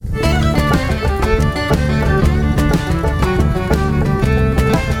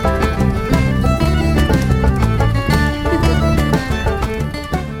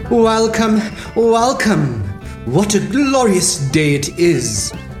welcome, welcome. What a glorious day it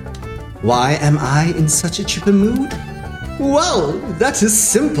is. Why am I in such a chipper mood? Well, that is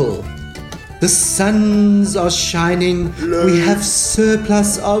simple. The suns are shining. We have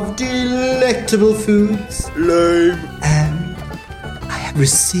surplus of delectable foods. And I have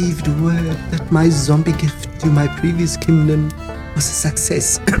received word that my zombie gift to my previous kingdom was a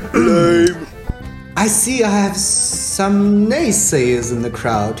success. I see I have some naysayers in the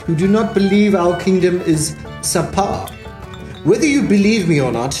crowd who do not believe our kingdom is subpar. Whether you believe me or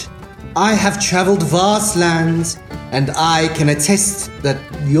not, I have traveled vast lands, and I can attest that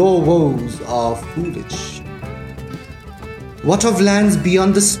your woes are foolish. What of lands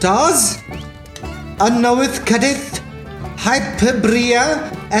beyond the stars? Unknoweth Kadith,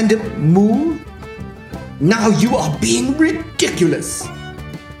 Hyperbria, and Mu? Now you are being ridiculous.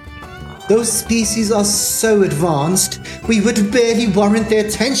 Those species are so advanced, we would barely warrant their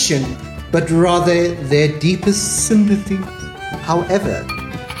attention, but rather their deepest sympathy. However,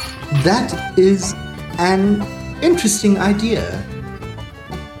 that is an interesting idea.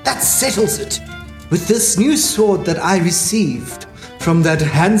 That settles it. With this new sword that I received from that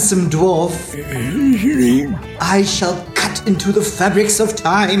handsome dwarf, I shall cut into the fabrics of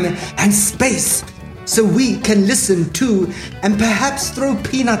time and space so we can listen to and perhaps throw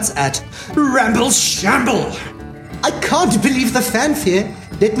peanuts at Ramble Shamble. I can't believe the fanfare.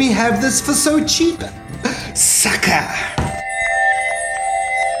 Let me have this for so cheap. Sucker.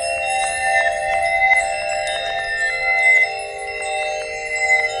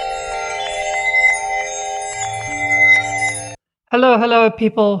 Hello,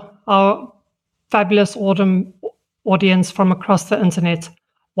 people, our fabulous autumn audience from across the internet.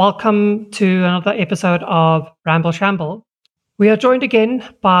 Welcome to another episode of Ramble Shamble. We are joined again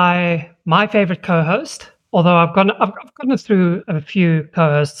by my favorite co-host, although I've gone through a few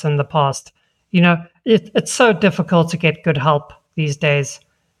co-hosts in the past. You know, it's so difficult to get good help these days.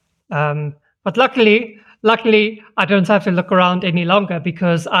 But luckily, I don't have to look around any longer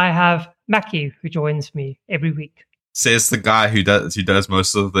because I have Mackie who joins me every week. Says the guy who does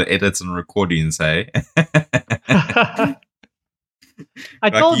most of the edits and recordings, hey? I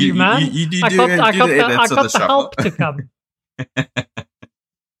told you, man. I got the help to come.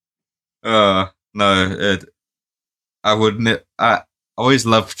 I always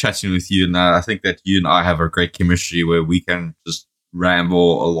love chatting with you, and I think that you and I have a great chemistry where we can just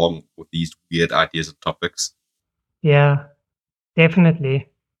ramble along with these weird ideas and topics. Yeah, definitely.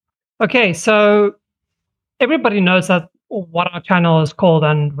 Okay, so everybody knows that what our channel is called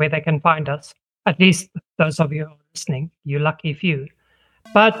and where they can find us. At least those of you who are listening, you lucky few.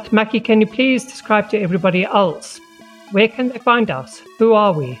 But Mackie, can you please describe to everybody else, where can they find us? Who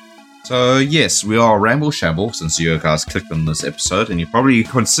are we? So yes, we are Ramble Shamble, since you guys clicked on this episode, and you're probably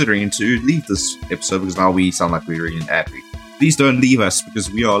considering to leave this episode because now we sound like we're in an ad read. Please don't leave us because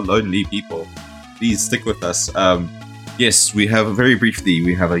we are lonely people. Please stick with us. Yes, we have very briefly,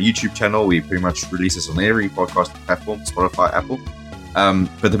 we have a YouTube channel. We pretty much release this on every podcast platform, Spotify, Apple.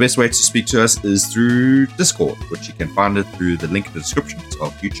 But the best way to speak to us is through Discord, which you can find it through the link in the description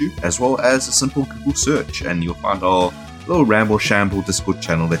of YouTube, as well as a simple Google search, and you'll find our little Ramble Shamble Discord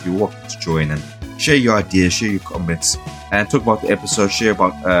channel that you're welcome to join and share your ideas, share your comments, and talk about the episode, share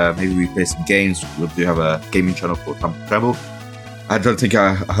about maybe we play some games. We do have a gaming channel called Ramble Shamble. I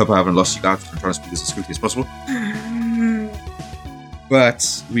hope I haven't lost you guys. I'm trying to speak this as quickly as possible.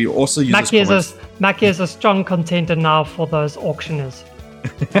 But we also use Mackie is a strong contender now for those auctioneers.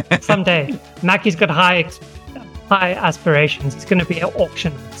 Someday, Mackie's got high aspirations. He's going to be an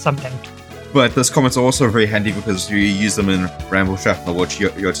auctioneer someday. But those comments are also very handy because you use them in Ramble Shrapnel, which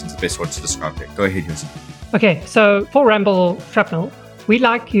Jotun's the best one to describe it. Go ahead, Jotun. Okay, so for Ramble Shrapnel, we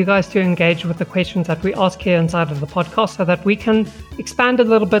like you guys to engage with the questions that we ask here inside of the podcast so that we can expand a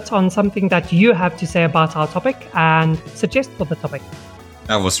little bit on something that you have to say about our topic and suggest for the topic.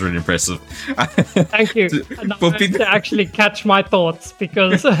 That was really impressive. Thank you. And I have to actually catch my thoughts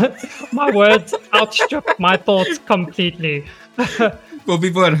because my words outstrip my thoughts completely. For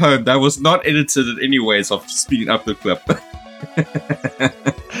people at home, that was not edited in any ways of speeding up the clip.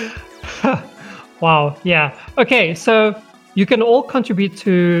 Wow, yeah. Okay, so you can all contribute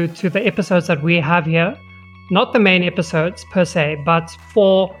to the episodes that we have here. Not the main episodes per se, but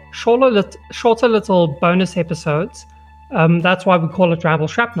for shorter little bonus episodes. That's why we call it Ramble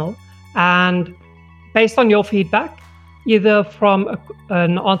Shrapnel. And based on your feedback, either from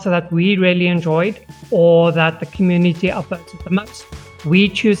an answer that we really enjoyed or that the community upvoted the most, we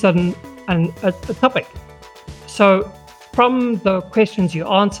choose a topic. So from the questions you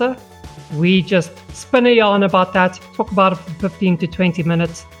answer, we just spin a yarn about that, talk about it for 15 to 20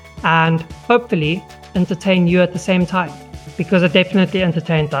 minutes, and hopefully entertain you at the same time, because it definitely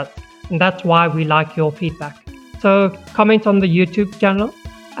entertains us. And that's why we like your feedback. So comment on the YouTube channel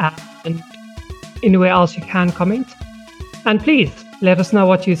and anywhere else you can comment. And please let us know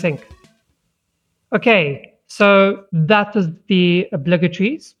what you think. Okay, so that is the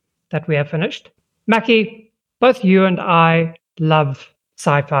obligatories that we have finished. Mackie, both you and I love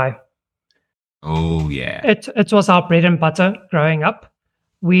sci-fi. Oh, yeah. It was our bread and butter growing up.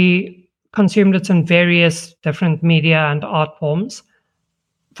 We consumed it in various different media and art forms.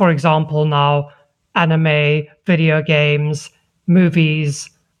 For example, now anime, video games, movies,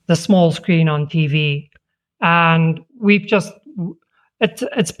 the small screen on TV. And we've just,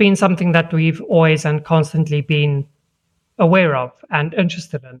 it's been something that we've always and constantly been aware of and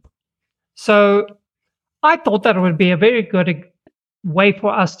interested in. So I thought that it would be a very good way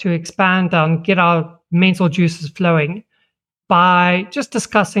for us to expand and get our mental juices flowing by just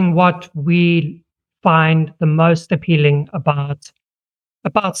discussing what we find the most appealing about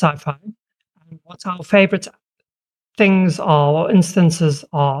sci-fi and what our favorite things are or instances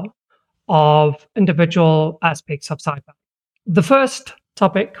are of individual aspects of sci-fi. The first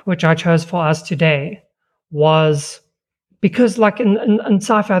topic which I chose for us today was because like in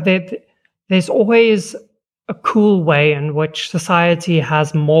sci-fi there's always a cool way in which society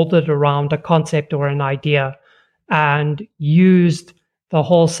has molded around a concept or an idea and used the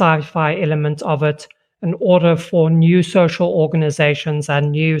whole sci-fi element of it in order for new social organizations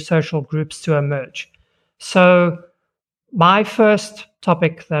and new social groups to emerge. So my first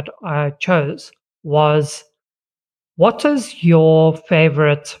topic that I chose was, what is your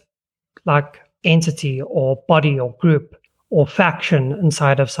favorite like entity or body or group or faction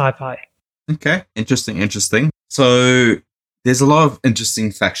inside of sci-fi? Okay, interesting. So there's a lot of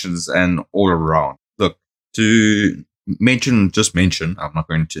interesting factions and all around. Look, to mention, I'm not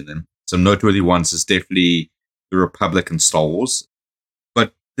going to them. Some noteworthy ones is definitely the Republic and Star Wars.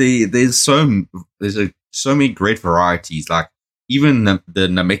 But there's so many great varieties. Like even the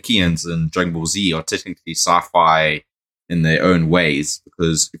Namekians in Dragon Ball Z are technically sci-fi in their own ways.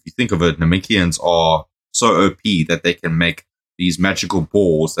 Because if you think of it, Namekians are so OP that they can make these magical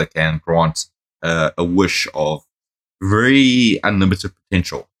balls that can grant a wish of very unlimited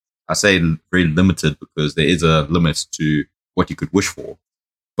potential. I say very limited because there is a limit to what you could wish for.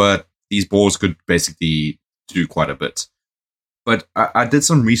 But these balls could basically do quite a bit. But I did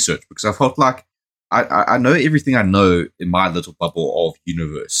some research because I felt like I know everything I know in my little bubble of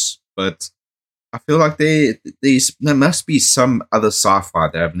universe. But I feel like there must be some other sci-fi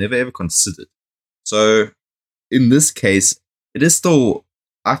that I've never ever considered. So in this case, it is still,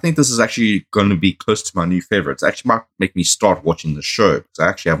 I think this is actually going to be close to my new favorites. It actually might make me start watching the show because I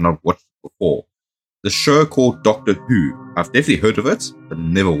actually have not watched it before. The show called Doctor Who. I've definitely heard of it, but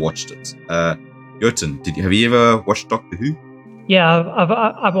never watched it. Jotun, have you ever watched Doctor Who? Yeah,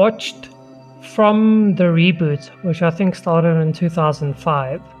 I've watched from the reboot, which I think started in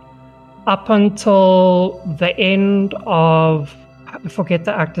 2005, up until the end of, I forget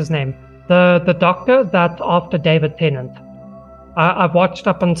the actor's name, the Doctor that after David Tennant. I've watched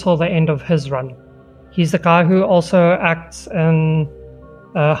up until the end of his run. He's the guy who also acts in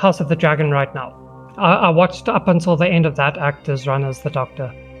House of the Dragon right now. I watched up until the end of that actor's run as the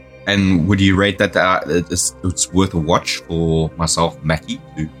Doctor. And would you rate that it's worth a watch for myself, Mackie,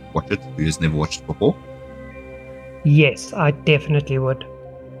 to watch it, who has never watched it before? Yes, I definitely would.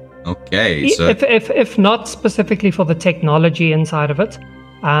 Okay, so if not specifically for the technology inside of it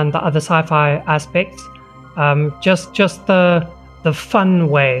and the other sci-fi aspects, just the fun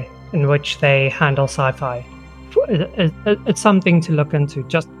way in which they handle sci-fi. It's something to look into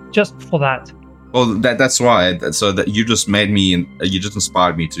just for that. Well, that's why. So that you just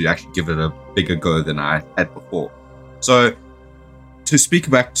inspired me to actually give it a bigger go than I had before. So to speak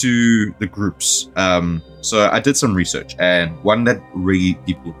back to the groups, so I did some research, and one that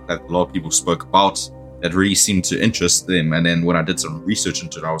a lot of people spoke about that really seemed to interest them. And then when I did some research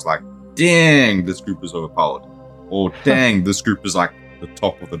into it, I was like, dang, this group is overpowered. Or dang, this group is like the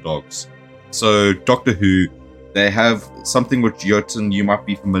top of the dogs. So Doctor Who, they have something which Jotun, you might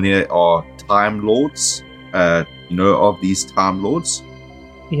be familiar, are Time Lords. You know of these Time Lords?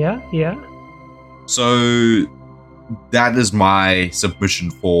 Yeah. So that is my submission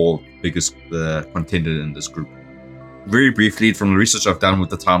for biggest contender in this group. Very briefly, from the research I've done with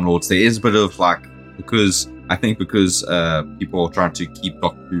the Time Lords, there is a bit of like, because people are trying to keep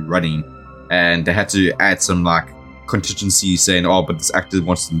Doctor Who running, and they had to add some like contingency saying, oh, but this actor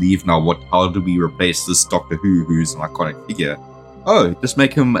wants to leave now. How do we replace this Doctor Who, who's an iconic figure? Oh, just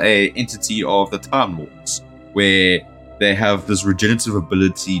make him a entity of the Time Lords, where they have this regenerative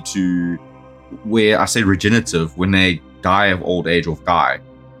ability to, where I say regenerative, when they die of old age or die,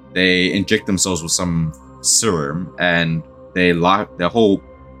 they inject themselves with some serum and their whole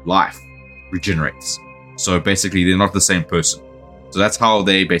life regenerates. So basically, they're not the same person. So that's how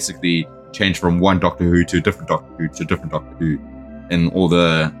they basically change from one Doctor Who to a different Doctor Who to a different Doctor Who. And all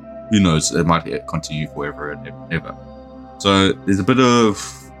the, who knows, it might continue forever and ever. So there's a bit of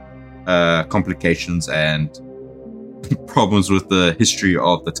complications and problems with the history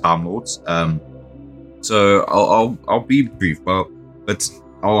of the Time Lords. So I'll be brief, but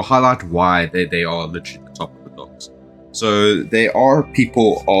I'll highlight why they are literally the top of the dogs. So they are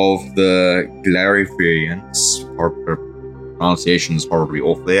people of the Galarians. Pronunciation is horribly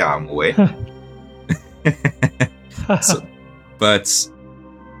off there, I'm aware. But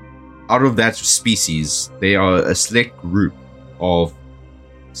out of that species, they are a select group of,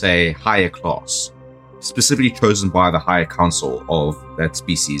 say, higher class, specifically chosen by the higher council of that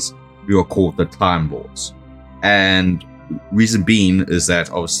species, who are called the Time Lords. And reason being is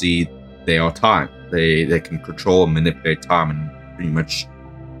that obviously they are time. They can control and manipulate time in pretty much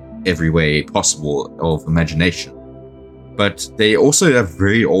every way possible of imagination. But they also have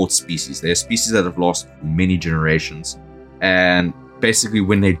very old species. They're species that have lost many generations. And basically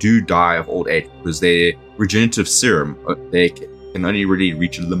when they do die of old age, because their regenerative serum, they can only really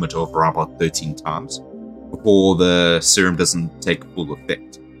reach a limit of around about 13 times before the serum doesn't take full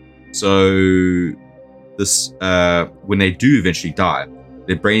effect. So this, when they do eventually die,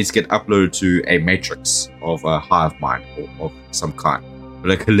 their brains get uploaded to a matrix of a hive mind or of some kind,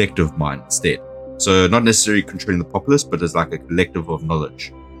 but a collective mind instead. So not necessarily controlling the populace, but as like a collective of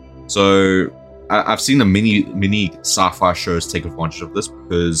knowledge. So I've seen many sci-fi shows take advantage of this,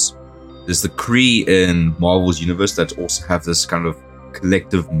 because there's the Kree in Marvel's universe that also have this kind of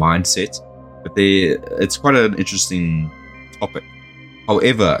collective mindset. But it's quite an interesting topic.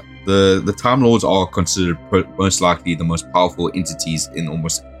 However, the Time Lords are considered most likely the most powerful entities in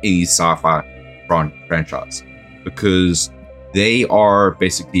almost any sci-fi franchise, because they are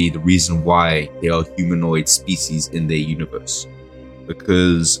basically the reason why they are humanoid species in their universe,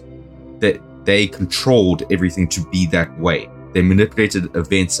 because they controlled everything to be that way. They manipulated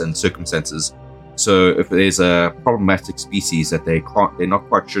events and circumstances. So if there's a problematic species that they're not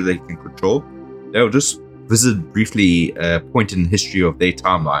quite sure they can control, they'll just visit briefly a point in history of their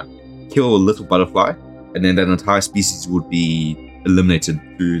timeline, kill a little butterfly, and then that entire species would be eliminated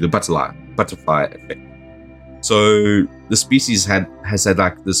through the butterfly effect. So the species has had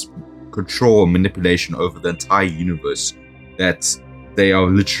like this control and manipulation over the entire universe, that they are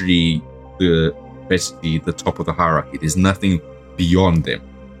literally basically the top of the hierarchy. There's nothing beyond them.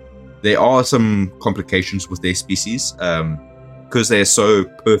 There are some complications with their species, because they are so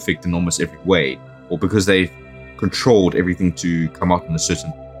perfect in almost every way, or because they've controlled everything to come out in a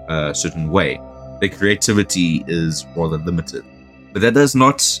certain way. Their creativity is rather limited, but that does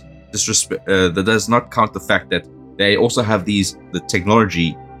not count the fact that they also have the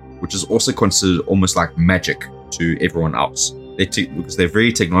technology, which is also considered almost like magic to everyone else. Because they're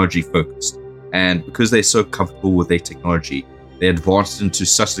very technology focused, and because they're so comfortable with their technology, they advanced into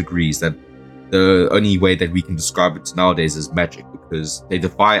such degrees that the only way that we can describe it nowadays is magic, because they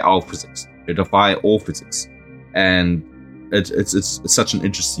defy our physics. They defy all physics, and it's such an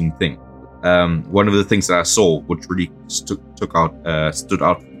interesting thing. One of the things that I saw, which really stood out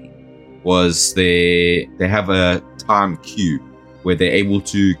for me, was they have a time cube where they're able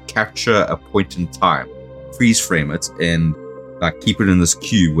to capture a point in time, freeze frame it, and like keep it in this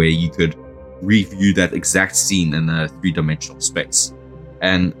cube where you could review that exact scene in a 3-dimensional space.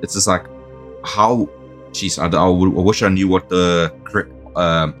 And it's just like, how? Jeez, I wish I knew what the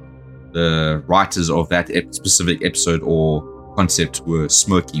writers of that specific episode or concept were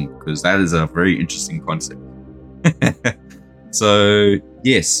smoking, because that is a very interesting concept. So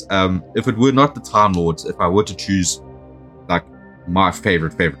yes, if it were not the Time Lords, if I were to choose like my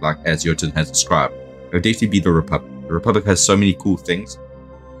favorite, like as Jotun has described, it would definitely be the Republic. The Republic has so many cool things,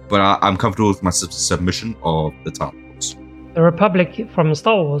 but I'm comfortable with my submission of the Time Lords. The Republic from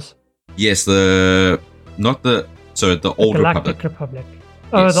Star Wars? Yes, the Old Galactic Republic.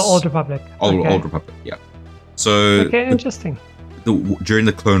 Oh, yes. The Old Republic. Old Republic, yeah. So okay, interesting. During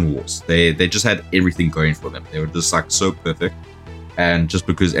the Clone Wars, they just had everything going for them. They were just like so perfect, and just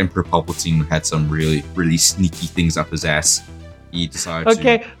because Emperor Palpatine had some really, really sneaky things up his ass, he decided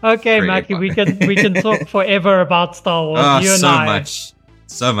Okay, Mackie, we can talk forever about Star Wars. You and I.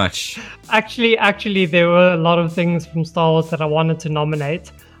 So much. Actually, there were a lot of things from Star Wars that I wanted to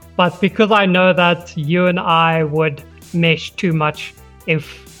nominate, but because I know that you and I would mesh too much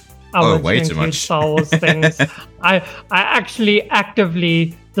if way to too include much. Star Wars things. I actually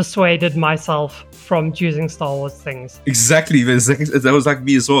actively dissuaded myself from choosing Star Wars things. Exactly. That was like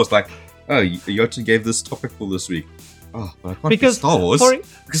me as well. It's like, oh, Yotin gave this topic for this week. Oh, but I can't pick Star Wars.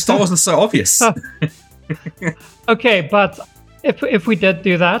 Because Star Wars is so obvious. Okay, but if we did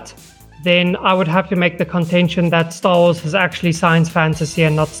do that, then I would have to make the contention that Star Wars is actually science fantasy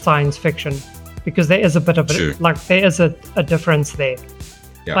and not science fiction, because there is a bit of True. there is a difference there.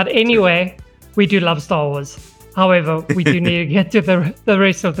 Yeah, but anyway, we do love Star Wars. However, we do need to get to the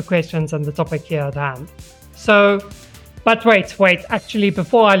rest of the questions and the topic here at hand. So, but wait. Actually,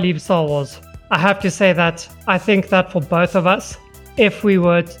 before I leave Star Wars, I have to say that I think that for both of us, if we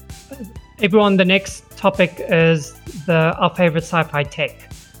would, everyone, the next topic is our favorite sci-fi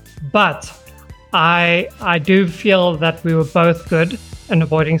tech. But I do feel that we were both good in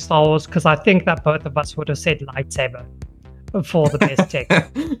avoiding Star Wars, because I think that both of us would have said lightsaber for the best tech.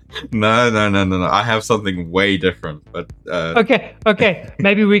 No. I have something way different. But Okay.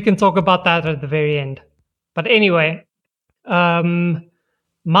 Maybe we can talk about that at the very end. But anyway,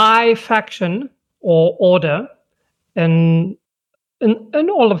 my faction or order in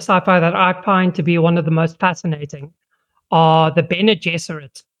all of sci-fi that I find to be one of the most fascinating are the Bene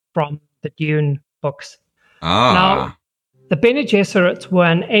Gesserit from the Dune books. Now, the Bene Gesserit were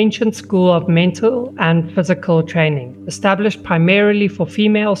an ancient school of mental and physical training, established primarily for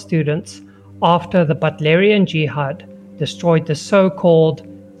female students after the Butlerian Jihad destroyed the so-called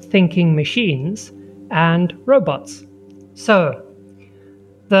thinking machines and robots. So,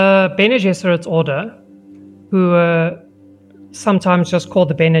 the Bene Gesserit order, who were sometimes just called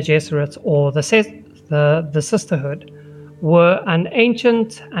the Bene Gesserit or the Sisterhood, were an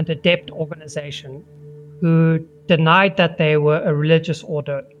ancient and adept organization who denied that they were a religious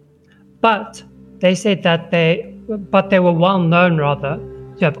order, but they said that they were well known rather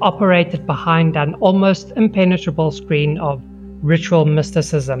to have operated behind an almost impenetrable screen of ritual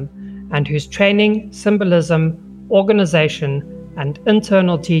mysticism, and whose training, symbolism, organization, and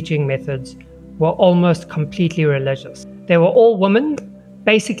internal teaching methods were almost completely religious. They were all women,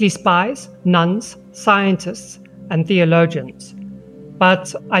 basically spies, nuns, scientists, and theologians.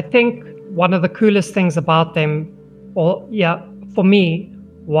 But I think one of the coolest things about them, for me,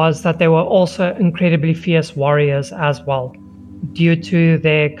 was that they were also incredibly fierce warriors as well, due to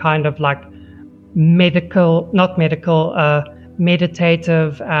their kind of like meditative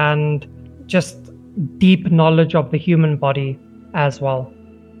and just deep knowledge of the human body as well.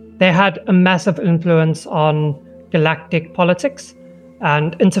 They had a massive influence on galactic politics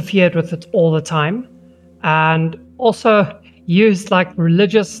and interfered with it all the time, and also used like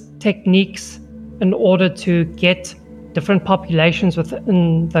religious techniques in order to get different populations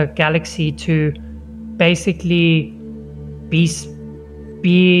within the galaxy to basically be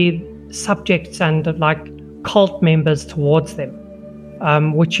subjects and like cult members towards them,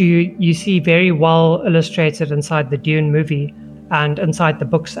 which you see very well illustrated inside the Dune movie and inside the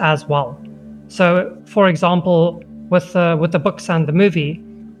books as well. So, for example, with the books and the movie,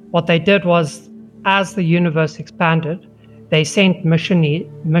 what they did was, as the universe expanded, they sent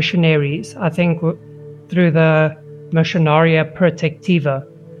missionaries, I think through the Missionaria Protectiva,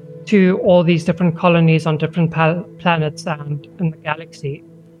 to all these different colonies on different planets and in the galaxy,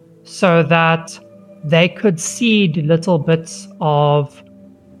 so that they could seed little bits of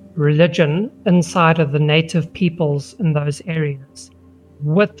religion inside of the native peoples in those areas,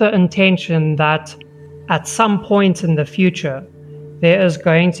 with the intention that at some point in the future, there is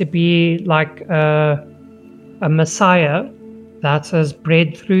going to be like a messiah that is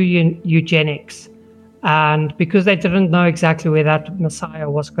bred through eugenics. And because they didn't know exactly where that messiah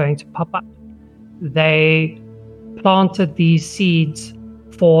was going to pop up, they planted these seeds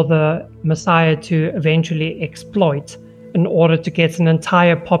for the messiah to eventually exploit in order to get an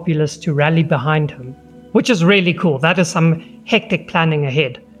entire populace to rally behind him, which is really cool. That is some hectic planning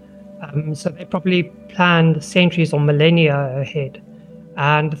ahead. So they probably planned centuries or millennia ahead.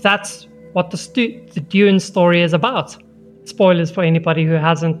 And that's what the Dune story is about. Spoilers for anybody who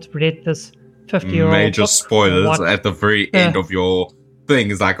hasn't read this 50-year-old major book. spoilers at the very end of your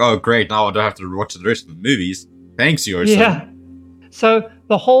thing. It's like, oh great, now I don't have to watch the rest of the movies. Thanks, Yosin. Yeah. So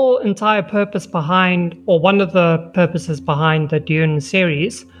the whole entire purpose behind, or one of the purposes behind the Dune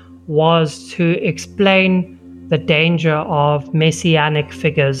series, was to explain the danger of messianic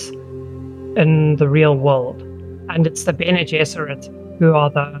figures in the real world. And it's the Bene Gesserit who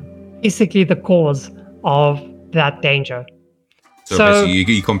are basically the cause of that danger. So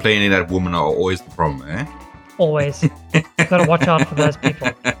basically, you're complaining that women are always the problem, eh? Always. Gotta watch out for those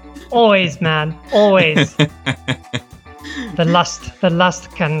people. Always, man. Always. The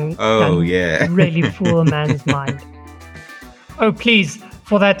lust can really fool a man's mind. Oh, please,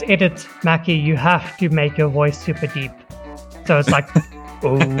 for that edit, Mackie, you have to make your voice super deep. So it's like,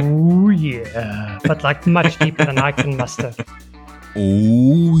 oh yeah, but like much deeper than I can muster.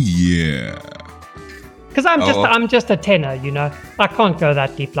 Oh yeah. Because I'm just a tenor, you know. I can't go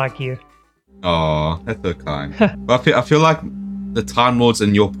that deep like you. Oh, that's so kind. But I feel like the Time Lords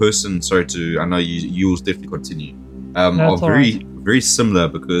and your person, I know you will definitely continue, are very similar,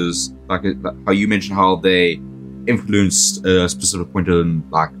 because like how you mentioned how they influenced a specific point in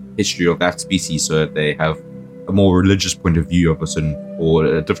like history of that species, so that they have a more religious point of view of a certain, or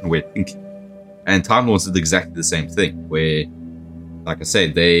a different way of thinking. And Time Lords did exactly the same thing, where, like I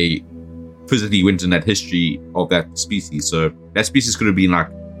said, they physically went in that history of that species. So that species could have been like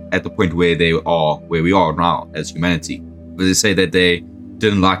at the point where we are now as humanity. But they say that they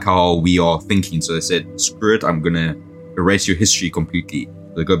didn't like how we are thinking, so they said, screw it, I'm gonna erase your history completely.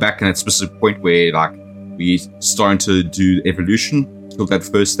 They go back in that specific point where like we starting to do evolution, kill that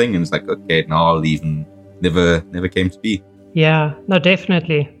first thing, and it's like, okay, now I'll leave, and never came to be. Yeah, no,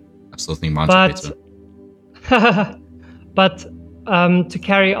 definitely. I still think mine's better. But to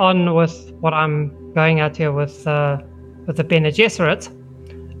carry on with what I'm going at here with the Bene Gesserit,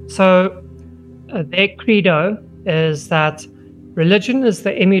 so their credo is that religion is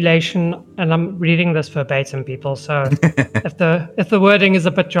the emulation, and I'm reading this verbatim, people, so if the wording is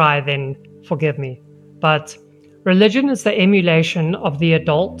a bit dry, then forgive me. But religion is the emulation of the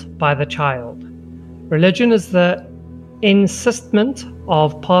adult by the child. Religion is the insistment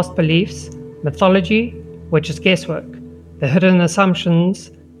of past beliefs, mythology, which is guesswork, the hidden assumptions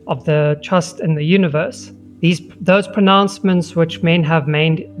of the trust in the universe, those pronouncements which men have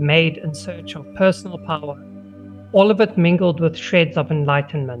made in search of personal power, all of it mingled with shreds of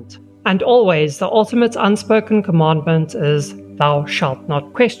enlightenment. And always the ultimate unspoken commandment is, thou shalt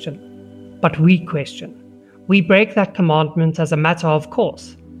not question. But we question. We break that commandment as a matter of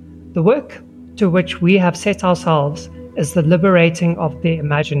course. The work to which we have set ourselves is the liberating of the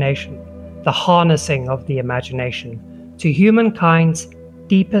imagination, the harnessing of the imagination to humankind's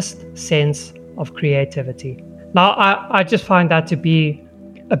deepest sense of creativity. Now, I just find that to be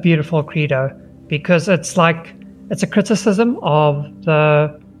a beautiful credo, because it's a criticism of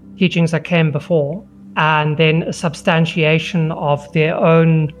the teachings that came before, and then a substantiation of their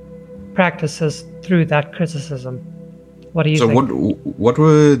own practices through that criticism. What do you think? So what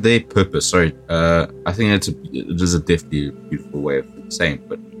were their purpose? Sorry, I think it is a definitely beautiful way of saying it,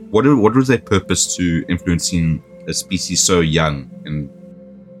 but what was their purpose to influencing a species so young and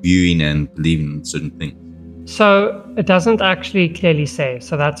viewing and believing in certain things? So it doesn't actually clearly say,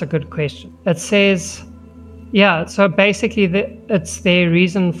 so that's a good question. It says, so basically it's their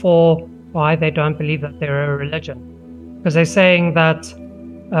reason for why they don't believe that they're a religion. Because they're saying that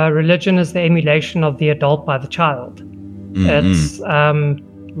religion is the emulation of the adult by the child. Mm-hmm. It's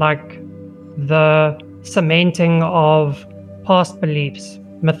like the cementing of past beliefs,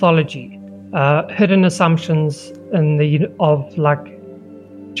 mythology, hidden assumptions of like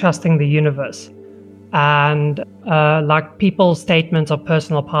trusting the universe, and like people's statements of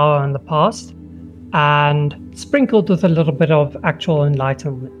personal power in the past, and sprinkled with a little bit of actual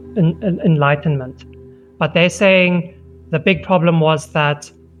enlightenment. But they're saying the big problem was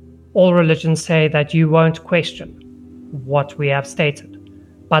that all religions say that you won't question what we have stated.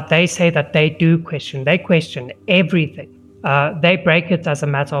 But they say that they do question. They question everything. They break it as a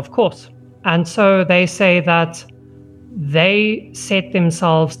matter of course. And so they say that they set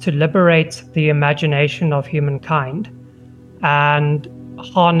themselves to liberate the imagination of humankind and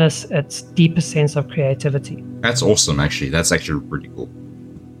harness its deepest sense of creativity. That's awesome, actually. That's actually pretty cool.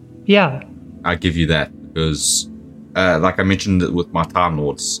 Yeah. I give you that, because like I mentioned with my Time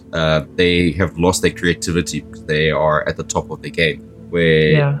Lords, they have lost their creativity because they are at the top of the game,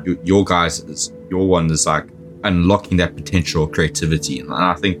 where your one is like unlocking that potential creativity. And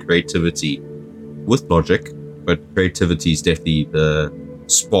I think creativity with logic, but creativity is definitely the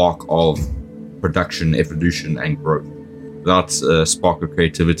spark of production, evolution, and growth. Without a spark of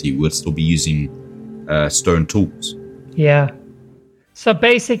creativity, we'd still be using stone tools. Yeah. So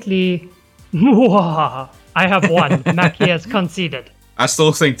basically, I have won. Mackie has conceded. I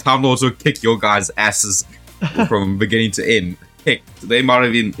still think Time Lords will kick your guys' asses from beginning to end. Heck, they might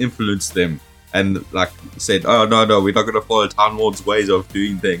have even influenced them and like said, "Oh no, we're not going to follow Time Lords' ways of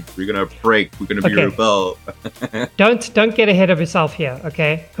doing things. We're going to break. We're going to be rebel." Don't get ahead of yourself here,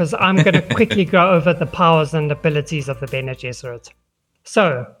 okay? Because I'm going to quickly go over the powers and abilities of the Bene Gesserit.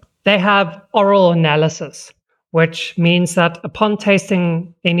 So they have oral analysis, which means that upon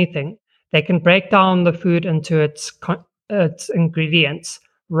tasting anything, they can break down the food into its its ingredients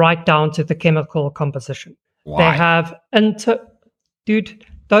right down to the chemical composition. Why? They have dude,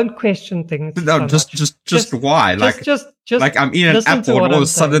 don't question things. No, so just why? Just like I'm eating an listen to apple and what all of I'm a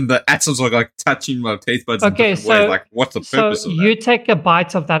sudden the atoms are like touching my taste buds in different ways. Like, what's the purpose of that? You take a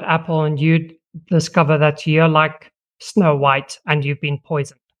bite of that apple and you discover that you're like Snow White and you've been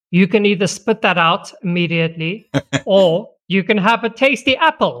poisoned. You can either spit that out immediately or you can have a tasty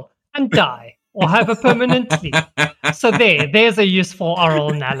apple and die or have a permanent sleep. So there's a useful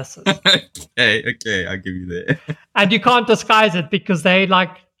oral analysis. Okay, I'll give you that. And you can't disguise it because they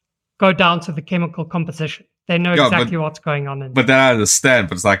like go down to the chemical composition. They know exactly what's going on in But then I understand,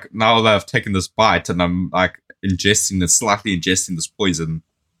 but it's like now that I've taken this bite and I'm like slightly ingesting this poison,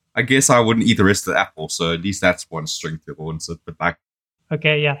 I guess I wouldn't eat the rest of the apple, so at least that's one string to avoid it. But like,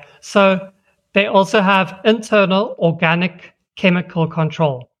 okay, yeah. So they also have internal organic chemical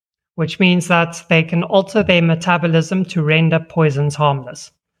control, which means that they can alter their metabolism to render poisons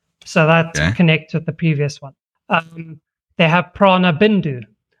harmless. So that connects with the previous one. They have prana bindu,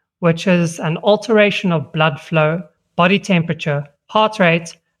 which is an alteration of blood flow, body temperature, heart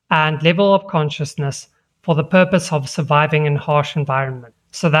rate, and level of consciousness for the purpose of surviving in harsh environment.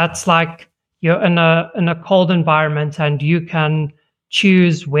 So that's like you're in a cold environment and you can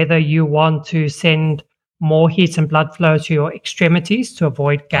choose whether you want to send more heat and blood flow to your extremities to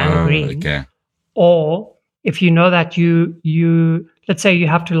avoid gangrene. Or if you know that you let's say you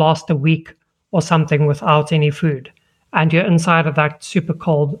have to last a week or something without any food and you're inside of that super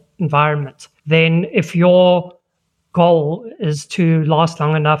cold environment, then if your goal is to last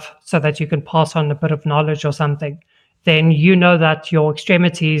long enough so that you can pass on a bit of knowledge or something, then you know that your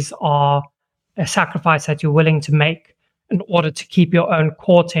extremities are a sacrifice that you're willing to make in order to keep your own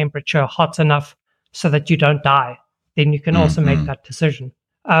core temperature hot enough so that you don't die. Then you can also make that decision.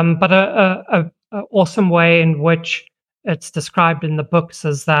 But a awesome way in which it's described in the books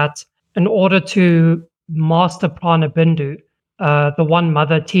is that in order to master prana bindu, the one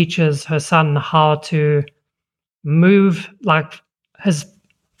mother teaches her son how to move like his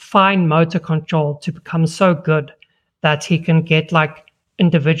fine motor control to become so good that he can get like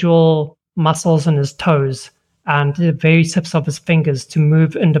individual muscles in his toes and the very tips of his fingers to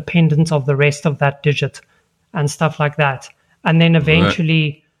move independent of the rest of that digit and stuff like that. And then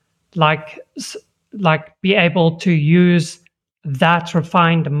eventually like be able to use that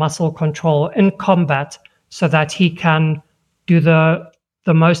refined muscle control in combat so that he can do the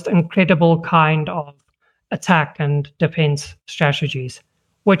most incredible kind of attack and defense strategies,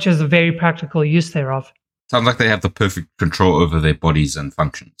 which is a very practical use thereof. Sounds like they have the perfect control over their bodies and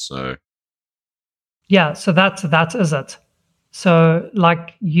functions. So yeah, so that is it. So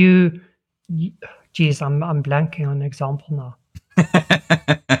like geez, I'm blanking on an example now.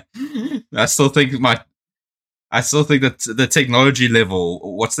 I still think that the technology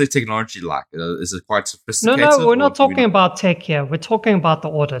level. What's their technology like? Is it quite sophisticated? No, we're not talking about tech here. We're talking about the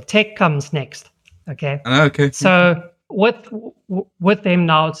order. Tech comes next. Okay. Okay. So with them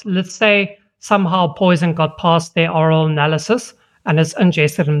now, let's say somehow poison got past their oral analysis and is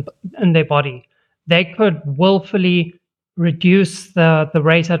ingested in their body. They could willfully reduce the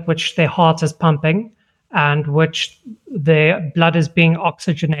rate at which their heart is pumping and which their blood is being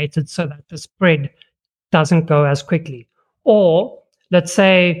oxygenated so that the spread doesn't go as quickly. Or let's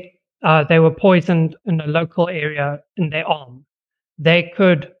say they were poisoned in a local area in their arm. They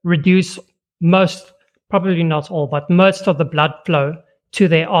could reduce most, probably not all, but most of the blood flow to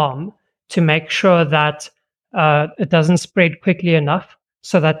their arm to make sure that it doesn't spread quickly enough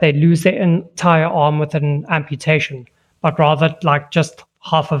so that they lose their entire arm with an amputation, but rather like just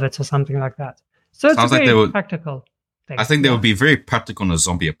half of it or something like that. So it's sounds a like very practical thing. I think they would be very practical in a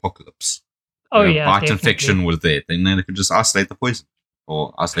zombie apocalypse. Oh, yeah. Bite infection was there. Then they could just isolate the poison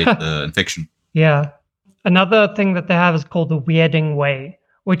or isolate the infection. Yeah. Another thing that they have is called the weirding way,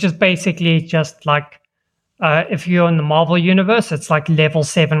 which is basically just like if you're in the Marvel universe, it's like level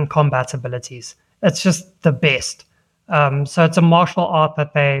 7 combat abilities. It's just the best. So it's a martial art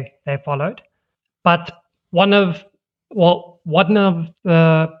that they followed. But one of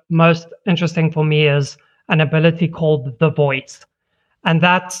the most interesting for me is an ability called the voice. And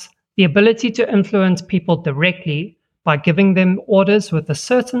that's the ability to influence people directly by giving them orders with a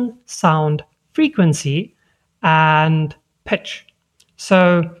certain sound, frequency, and pitch.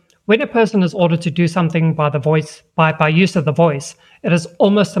 So when a person is ordered to do something by the voice, by use of the voice, it is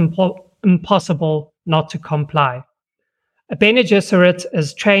almost impossible not to comply. A Bene Gesserit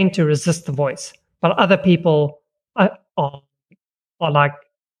is trained to resist the voice, but other people are like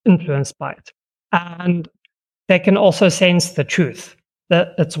influenced by it. And they can also sense the truth.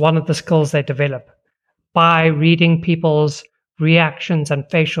 That's one of the skills they develop. by reading people's reactions and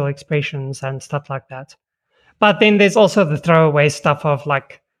facial expressions and stuff like that. But then there's also the throwaway stuff of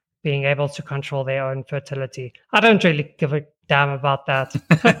like being able to control their own fertility. I don't really give a damn about that.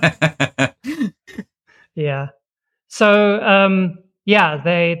 Yeah. So,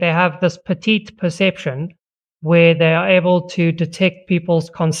 they have this petite perception where they are able to detect people's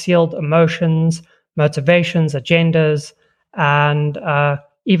concealed emotions, motivations, agendas, and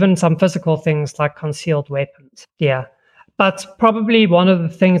even some physical things like concealed weapons. Yeah. But probably one of the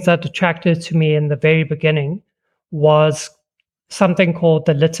things that attracted to me in the very beginning was something called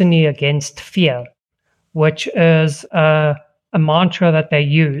the Litany Against Fear, which is a mantra that they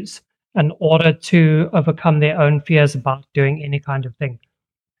use in order to overcome their own fears about doing any kind of thing.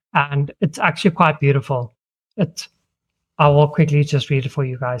 And it's actually quite beautiful. I will quickly just read it for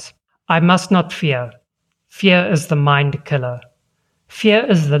you guys. I must not fear. Fear is the mind killer. Fear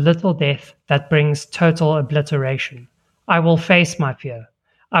is the little death that brings total obliteration. I will face my fear.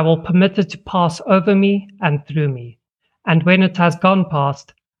 I will permit it to pass over me and through me. And when it has gone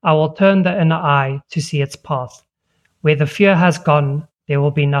past, I will turn the inner eye to see its path. Where the fear has gone, there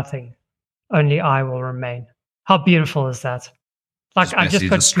will be nothing. Only I will remain. How beautiful is that? Like, I just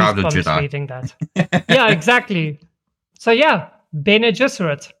got goosebumps reading that. Yeah, exactly. So yeah, Bene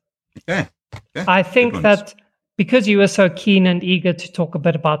Gesserit. Okay. I think that because you were so keen and eager to talk a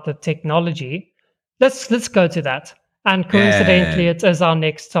bit about the technology, let's go to that. And coincidentally, it is our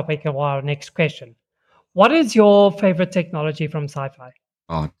next topic or our next question. What is your favorite technology from sci-fi?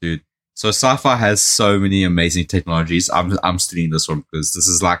 Oh, dude. So sci-fi has so many amazing technologies. I'm studying this one because this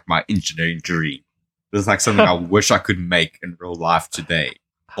is like my engineering dream. This is like something I wish I could make in real life today.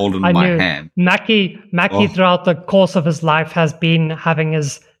 Hold in my hand. Mackie throughout the course of his life has been having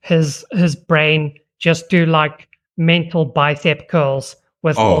his brain just do like mental bicep curls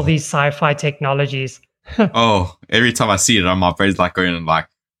with all these sci-fi technologies. Every time I see it, my brain's like going and like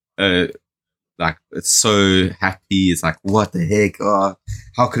it's so happy. It's like, what the heck? Oh,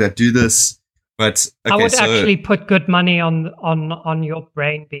 how could I do this? But okay, I would actually put good money on your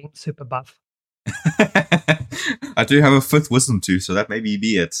brain being super buff. I do have a fifth wisdom tooth, so that may be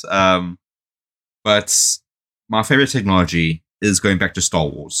it. But my favorite technology is going back to Star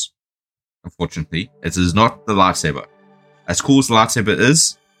Wars. Unfortunately, it is not the lightsaber. As cool as the lightsaber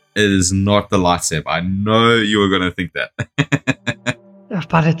is, it is not the lightsaber. I know you were going to think that.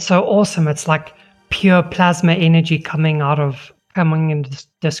 But it's so awesome. It's like pure plasma energy coming in this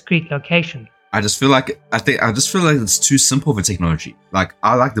discrete location. I just feel like it's too simple of a technology. Like,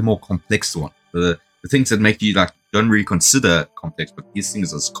 I like the more complex one. The things that make you like don't really consider complex, but these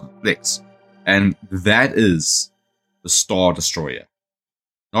things are complex. And that is the Star Destroyer.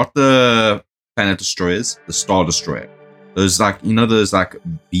 Not the Planet Destroyers, the Star Destroyer. Those like, those like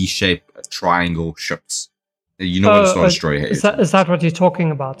V-shaped triangle ships. You know what a Star Destroyer is. Is that what you're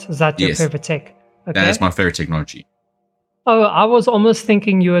talking about? Is that your favorite tech? Okay. That is my favorite technology. Oh, I was almost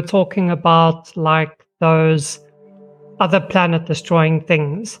thinking you were talking about like those other planet-destroying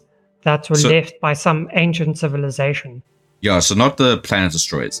things that were left by some ancient civilization. Yeah, so not the Planet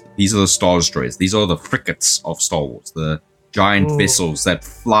Destroyers. These are the Star Destroyers. These are the frigates of Star Wars. The giant vessels that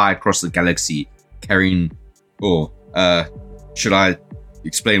fly across the galaxy carrying... should I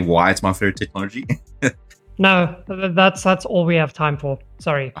explain why it's my favorite technology? No, that's all we have time for.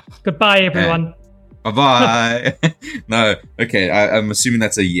 Sorry. Goodbye, everyone. Bye-bye. No, okay, I'm assuming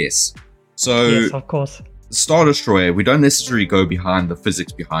that's a yes. So, yes, of course. Star Destroyer, we don't necessarily go behind the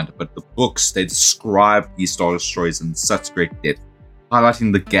physics behind it, but the books, they describe these Star Destroyers in such great depth,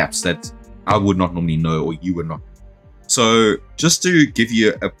 highlighting the gaps that I would not normally know or you would not. So, just to give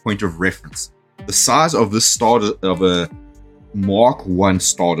you a point of reference, the size of this of a Mark 1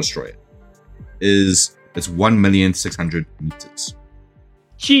 Star Destroyer is 1,600,000 meters.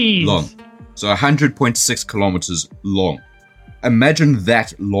 Jeez. Long. So 100.6 kilometers long. Imagine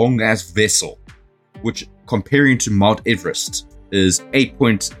that long-ass vessel, which comparing to Mount Everest is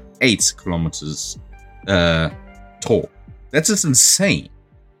 8.8 kilometers tall. That's just insane.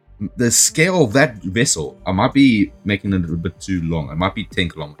 The scale of that vessel, I might be making it a bit too long. It might be 10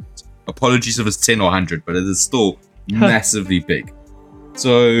 kilometers. Apologies if it's 10 or 100, but it is still massively big.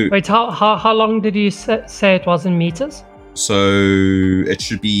 So wait, how long did you say it was in meters? So it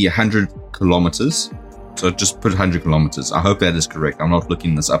should be 100 kilometers. So just put 100 kilometers. I hope that is correct. I'm not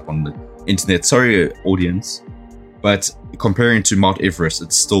looking this up on the internet. Sorry, audience. But comparing to Mount Everest,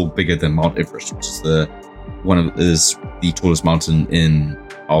 it's still bigger than Mount Everest, which is the tallest mountain in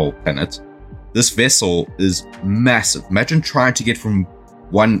our planet. This vessel is massive. Imagine trying to get from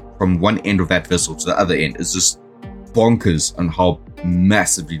one end of that vessel to the other end. It's just bonkers on how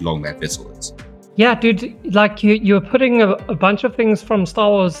massively long that vessel is. Yeah, dude, like you're putting a bunch of things from Star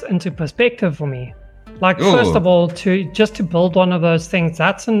Wars into perspective for me. Like, first of all, to build one of those things,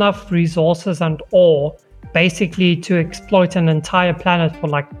 that's enough resources and ore basically to exploit an entire planet for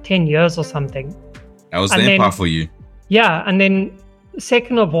like 10 years or something. That was the Empire for you. Yeah, and then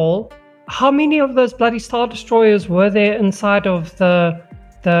second of all, how many of those bloody Star Destroyers were there inside of the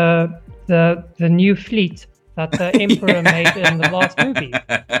new fleet that the Emperor made in the last movie?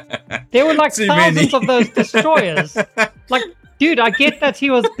 There were like thousands of those destroyers. Like, dude, I get that he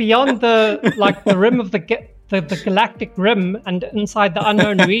was beyond the rim of the galactic rim and inside the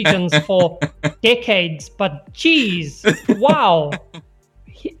unknown regions for decades, but geez, wow.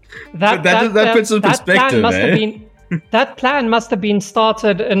 That puts in perspective, that plan must have been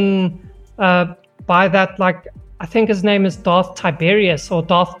started in by that, like, I think his name is Darth Tiberius or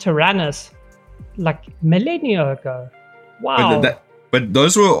Darth Tyrannus, like millennia ago. Wow. But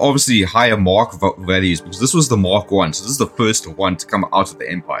those were obviously higher mark values because this was the Mark 1, so this is the first one to come out of the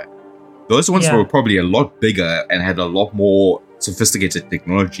Empire. Those ones were probably a lot bigger and had a lot more sophisticated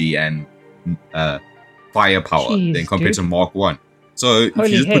technology and firepower than compared to Mark 1. So if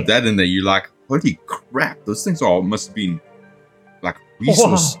you just put that in there, you're like, holy crap, those things must have been like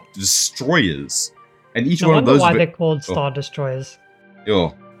resource destroyers. And each one of those... why they're called Star Destroyers.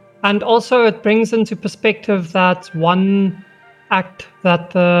 Yeah. And also it brings into perspective that one act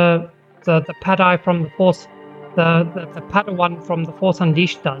that the Padai from the Force, the Padawan from the Force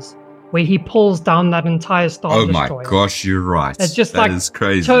Unleashed does, where he pulls down that entire Star Destroyer. Oh my gosh, you're right. It's just that is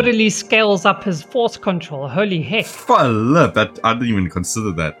crazy. Totally scales up his Force control. Holy heck. I love that. I didn't even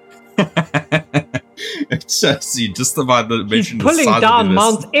consider that. It's just about the mention the size of He's pulling down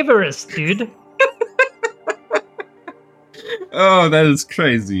Mount Everest, dude. Oh, that is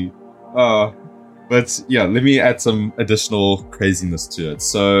crazy. But yeah, let me add some additional craziness to it.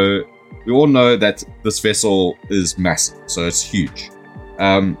 So we all know that this vessel is massive, so it's huge.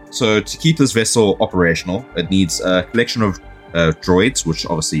 So to keep this vessel operational, it needs a collection of droids, which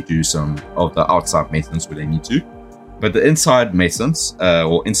obviously do some of the outside maintenance where they need to. But the inside maintenance,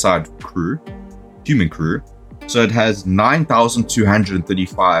 or inside crew, human crew, so it has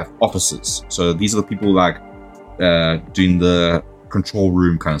 9,235 officers. So these are the people like doing the control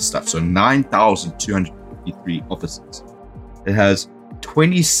room kind of stuff. So 9,253 officers. It has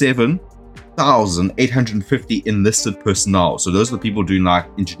 27,850 enlisted personnel. So those are the people doing like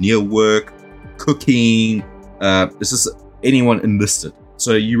engineer work, cooking. This is anyone enlisted.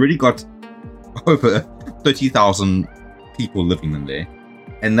 So you already got over 30,000 people living in there.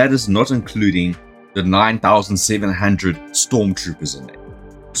 And that is not including the 9,700 stormtroopers in there.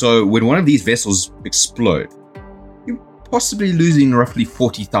 So when one of these vessels explode, you're possibly losing roughly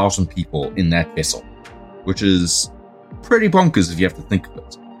 40,000 people in that vessel, which is pretty bonkers if you have to think of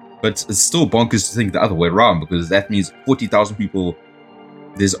it. But it's still bonkers to think the other way around, because that means 40,000 people,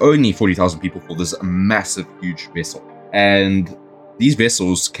 there's only 40,000 people for this massive, huge vessel. And these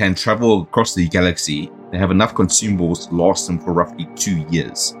vessels can travel across the galaxy. They have enough consumables to last them for roughly 2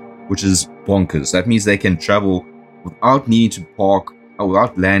 years, which is bonkers. That means they can travel without needing to park,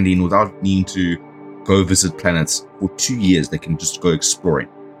 without landing, without needing to go visit planets. For 2 years, they can just go exploring,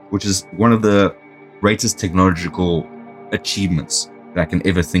 which is one of the greatest technological achievements that I can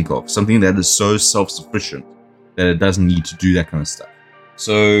ever think of. Something that is so self-sufficient that it doesn't need to do that kind of stuff.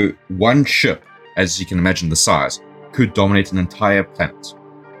 So one ship, as you can imagine the size, could dominate an entire planet.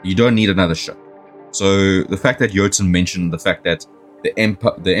 You don't need another ship. So the fact that Jotun mentioned the fact that the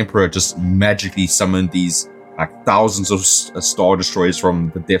Emperor just magically summoned these like thousands of star destroyers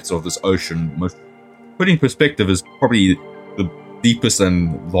from the depths of this ocean, put in perspective, is probably the deepest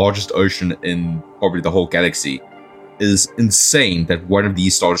and largest ocean in probably the whole galaxy, is insane that one of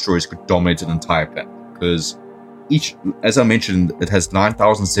these star destroyers could dominate an entire planet. Because each, as I mentioned, it has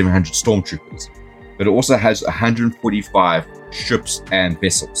 9,700 stormtroopers, but it also has 145 ships and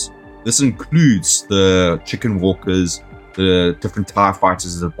vessels. This includes the chicken walkers, the different TIE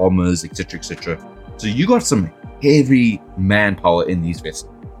fighters, the bombers, etc., etc. So you got some heavy manpower in these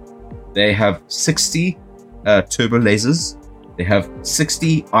vessels. They have 60 turbo lasers. They have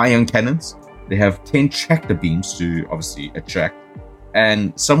 60 ion cannons. They have 10 tractor beams to obviously attract.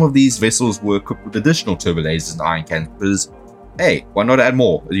 And some of these vessels were equipped with additional turbo lasers and ion cannons because, hey, why not add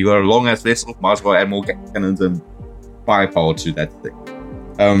more? You got a long-ass vessel, might as well add more cannons and firepower to that thing.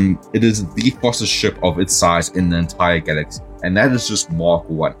 It is the fastest ship of its size in the entire galaxy. And that is just Mark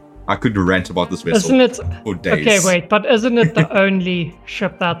 1. I could rant about this vessel for days. Okay, wait, but isn't it the only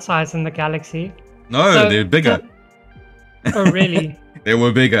ship that size in the galaxy? No, they're bigger. Oh, really? They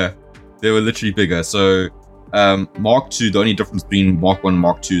were bigger. They were literally bigger. So Mark II, the only difference between Mark 1 and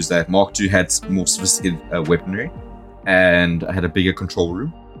Mark II is that Mark II had more sophisticated weaponry and had a bigger control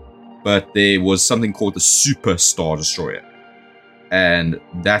room. But there was something called the Super Star Destroyer. And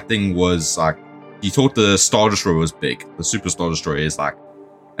that thing was like, you thought the Star Destroyer was big. The Super Star Destroyer is like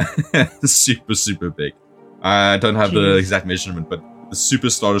super, super big. I don't have the exact measurement, but the Super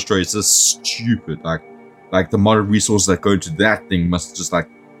Star Destroyer is just stupid. Like the amount of resources that go into that thing must just like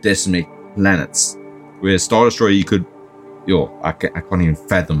decimate planets. Whereas Star Destroyer, you could, I can't even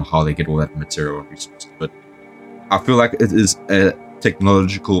fathom how they get all that material and resources. But I feel like it is a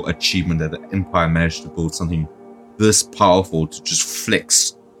technological achievement that the Empire managed to build something this powerful to just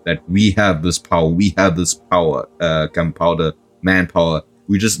flex that we have this power, gunpowder, manpower.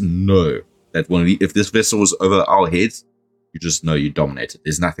 We just know that if this vessel was over our heads, you just know you dominated.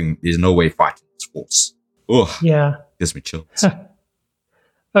 There's no way fighting this force. Oh, yeah, gives me chills.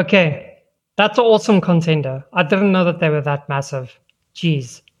 Okay. That's an awesome contender. I didn't know that they were that massive.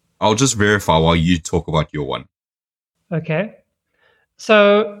 Jeez. I'll just verify while you talk about your one. Okay.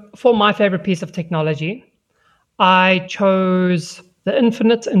 So for my favorite piece of technology, I chose the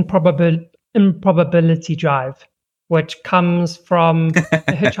Infinite Improbability Drive, which comes from The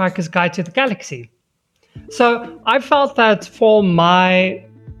Hitchhiker's Guide to the Galaxy. So I felt that for my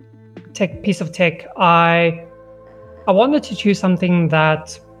piece of tech, I wanted to choose something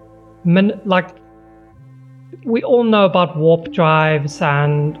that like we all know about warp drives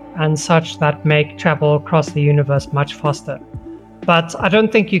and such that make travel across the universe much faster, but I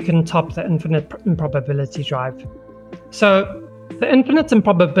don't think you can top the Infinite Improbability Drive. So the Infinite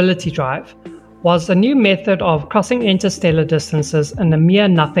Improbability Drive was a new method of crossing interstellar distances in a mere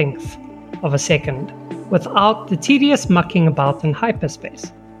nothingth of a second without the tedious mucking about in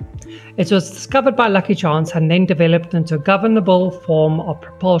hyperspace. It was discovered by lucky chance and then developed into a governable form of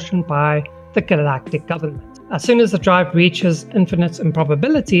propulsion by the galactic government. As soon as the drive reaches infinite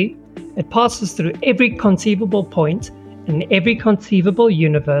improbability, it passes through every conceivable point in every conceivable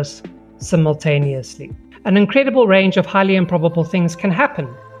universe simultaneously. An incredible range of highly improbable things can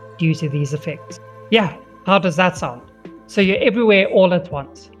happen due to these effects. Yeah, how does that sound? So you're everywhere all at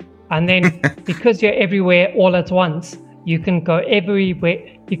once. And then because you're everywhere all at once, you can go everywhere.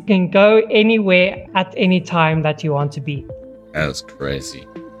 You can go anywhere at any time that you want to be. That's crazy.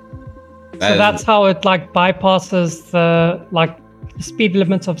 So that's how it like bypasses the speed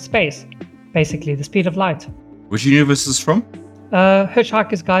limits of space, basically the speed of light. Which universe is from?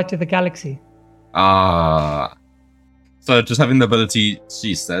 Hitchhiker's Guide to the Galaxy. So just having the ability,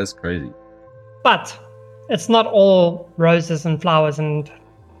 geez, that is crazy. But it's not all roses and flowers and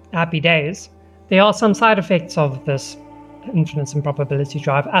happy days. There are some side effects of this Infinite Improbability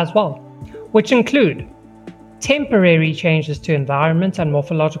Drive as well, which include temporary changes to environment and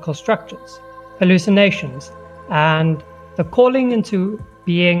morphological structures, hallucinations, and the calling into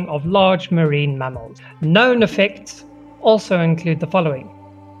being of large marine mammals. Known effects also include the following: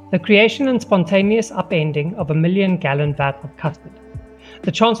 the creation and spontaneous upending of a 1 million-gallon vat of custard,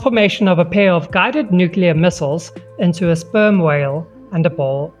 the transformation of a pair of guided nuclear missiles into a sperm whale and a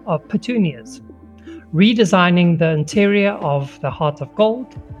bowl of petunias, redesigning the interior of the Heart of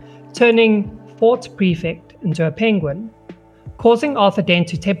Gold, turning Fort Prefect into a penguin, causing Arthur Dent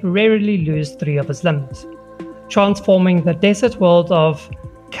to temporarily lose 3 of his limbs, transforming the desert world of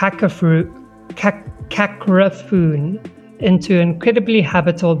Kakrafoon into an incredibly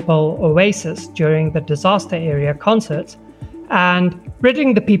habitable oasis during the Disaster Area concert, and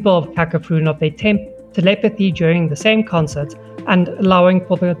ridding the people of Kakrafoon of their telepathy during the same concert, and allowing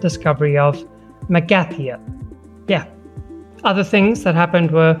for the discovery of Magathia. Yeah. Other things that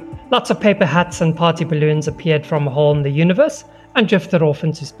happened were lots of paper hats and party balloons appeared from a hole in the universe and drifted off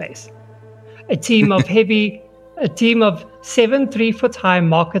into space. A team of 7 3-foot-high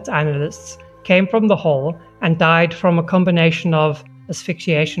market analysts came from the hole and died from a combination of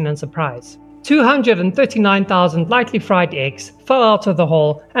asphyxiation and surprise. 239,000 lightly fried eggs fell out of the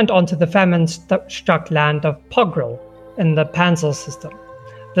hole and onto the famine-struck land of Pogrel in the Panzel system.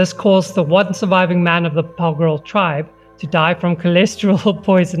 This caused the one surviving man of the Pogrel tribe to die from cholesterol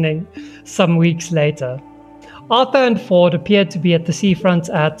poisoning some weeks later. Arthur and Ford appeared to be at the seafront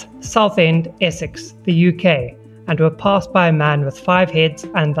at Southend, Essex, the UK, and were passed by a man with 5 heads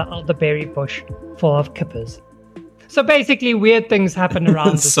and the elderberry bush full of kippers. So basically, weird things happen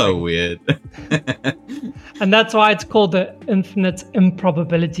around. It's so weird. And that's why it's called the Infinite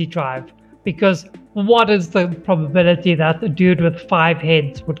Improbability Drive. Because what is the probability that a dude with 5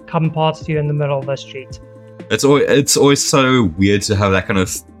 heads would come past you in the middle of the street? It's always so weird to have that kind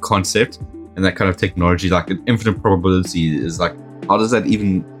of concept and that kind of technology. Like an infinite probability is like, how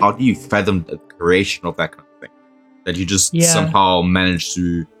do you fathom the creation of that kind of thing? that you just Yeah. somehow manage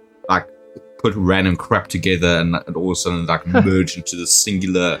to like put random crap together and all of a sudden like merge into the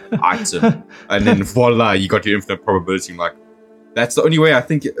singular item, and then voila, you got your infinite probability. I'm like, that's the only way I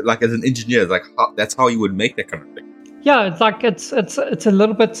think. Like as an engineer, like that's how you would make that kind of thing. Yeah, it's like it's a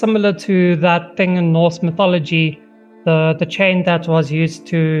little bit similar to that thing in Norse mythology, the chain that was used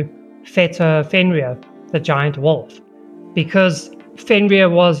to fetter Fenrir, the giant wolf, because Fenrir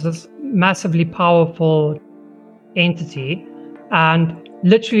was this massively powerful entity, and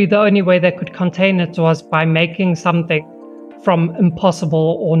literally the only way they could contain it was by making something from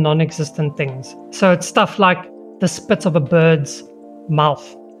impossible or non-existent things. So it's stuff like the spit of a bird's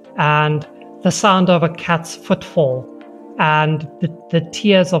mouth and the sound of a cat's footfall and the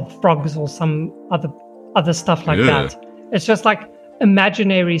tears of frogs or some other stuff like that. It's just like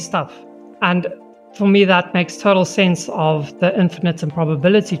imaginary stuff. And for me, that makes total sense of the infinite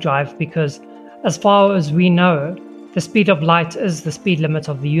improbability drive, because as far as we know, the speed of light is the speed limit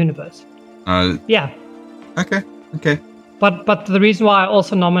of the universe. Yeah. Okay. But the reason why I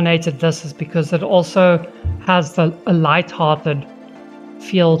also nominated this is because it also has a light-hearted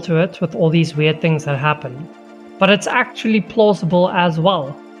feel to it with all these weird things that happen. But it's actually plausible as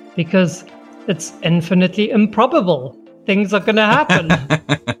well, because it's infinitely improbable. Things are going to happen.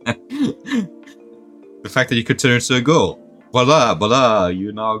 The fact that you could turn into a girl. Voila,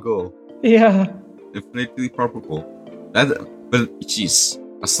 you're now a girl. Yeah. Infinitely probable. But jeez,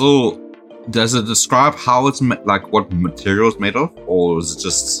 I still. Does it describe how it's like what material it's made of, or is it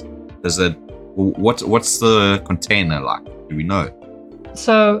just? What's the container like? Do we know?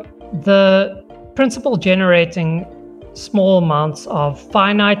 So the principle generating small amounts of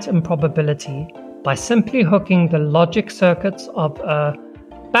finite improbability by simply hooking the logic circuits of a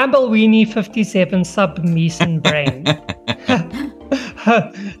Bambleweenie 57 sub-Meson brain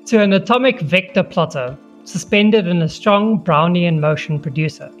to an atomic vector plotter suspended in a strong Brownian motion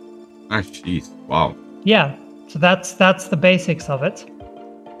producer. Ah, jeez. Wow. Yeah, so that's the basics of it.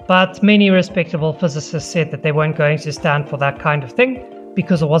 But many respectable physicists said that they weren't going to stand for that kind of thing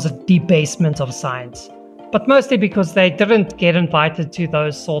because it was a debasement of science. But mostly because they didn't get invited to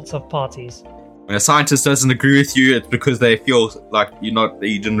those sorts of parties. When a scientist doesn't agree with you, it's because they feel like you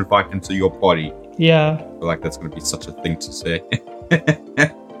didn't invite them to your party. Yeah. I feel like that's going to be such a thing to say.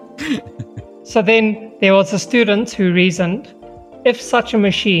 So then there was a student who reasoned, if such a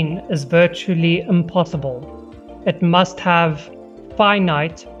machine is virtually impossible, it must have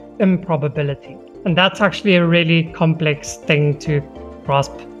finite improbability. And that's actually a really complex thing to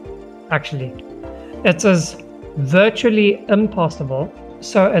grasp, actually. It is virtually impossible,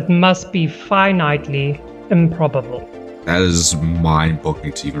 so it must be finitely improbable. That is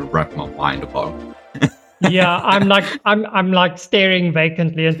mind-boggling to even wrap my mind about. Yeah, I'm like staring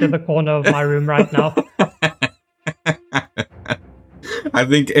vacantly into the corner of my room right now. I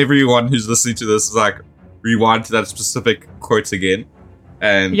think everyone who's listening to this is like, rewind to that specific quote again,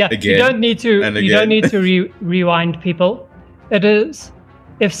 and yeah, again. You don't need to rewind, people. It is,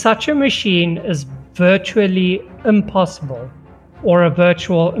 if such a machine is virtually impossible, or a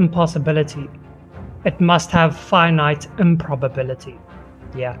virtual impossibility, it must have finite improbability.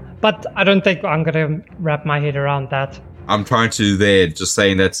 Yeah, but I don't think I'm going to wrap my head around that. I'm trying to just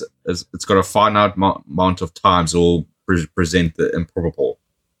saying that it's got a finite amount of times it will present the improbable.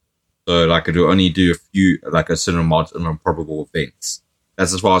 So, like, it will only do a certain amount of improbable events.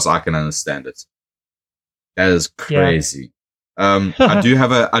 That's as far as I can understand it. That is crazy. Yeah. I do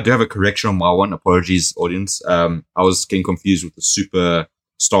have a correction on my one. Apologies, audience. I was getting confused with the Super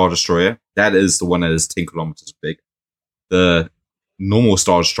Star Destroyer. That is the one that is 10 kilometers big. The normal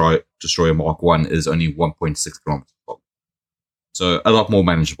Star Destroyer Mark 1 is only 1.6 kilometers long. So a lot more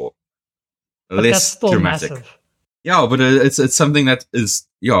manageable. But less that's still dramatic. Massive. Yeah, but it's something that is,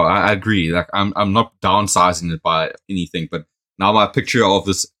 I agree. Like I'm not downsizing it by anything, but now my picture of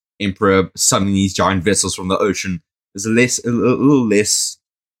this emperor summoning these giant vessels from the ocean is a little less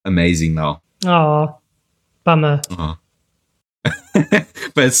amazing now. Oh, bummer. Uh-huh.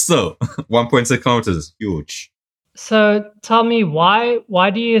 But it's still 1.6 kilometers is huge. So tell me, why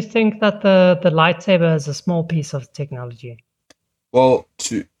do you think that the lightsaber is a small piece of technology? Well,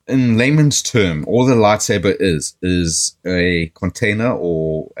 in layman's term, all the lightsaber is a container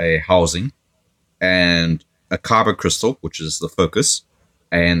or a housing, and a kyber crystal, which is the focus,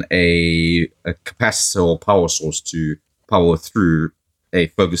 and a capacitor or power source to power through a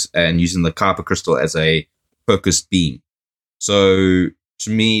focus, and using the kyber crystal as a focused beam. So to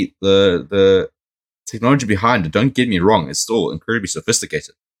me, the technology behind it, don't get me wrong, it's still incredibly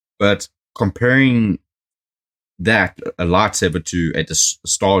sophisticated. But comparing a lightsaber to a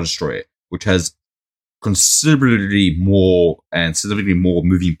Star Destroyer, which has considerably more and significantly more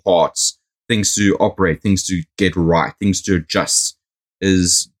moving parts, things to operate, things to get right, things to adjust,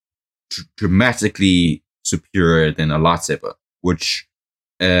 is dramatically superior than a lightsaber, which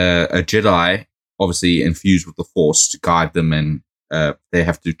a Jedi, obviously infused with the Force to guide them, and they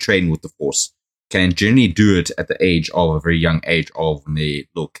have to train with the Force, can generally do it at the age of a very young age of when they're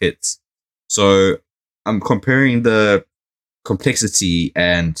little kids. So I'm comparing the complexity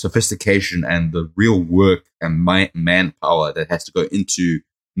and sophistication and the real work and manpower that has to go into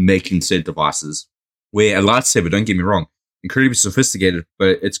making said devices, where a lightsaber, don't get me wrong, incredibly sophisticated,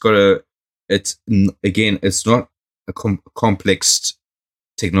 but it's not a complex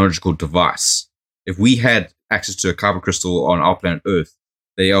technological device. If we had access to a kyber crystal on our planet Earth,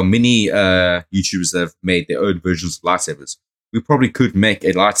 there are many YouTubers that have made their own versions of lightsabers. We probably could make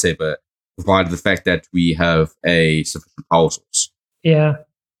a lightsaber, provided the fact that we have a sufficient power source. Yeah,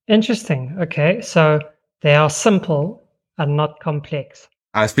 interesting. Okay, so they are simple and not complex.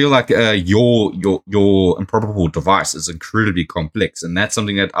 I feel like your improbable device is incredibly complex, and that's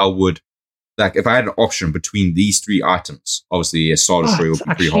something that I would like. If I had an option between these three items, obviously a Star Destroyer would be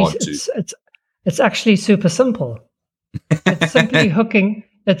pretty hard to. It's actually super simple. It's simply hooking.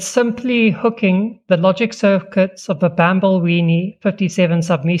 It's simply hooking the logic circuits of a Bambleweenie 57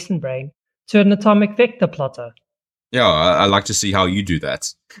 submeson brain to an atomic vector plotter. Yeah, I like to see how you do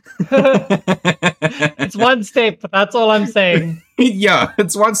that. It's one step, but that's all I'm saying. Yeah,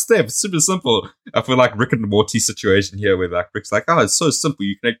 it's one step. It's super simple. I feel like Rick and Morty situation here, where like Rick's like, "Oh, it's so simple.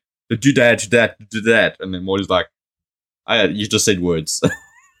 You connect do that," and then Morty's like, "You just said words."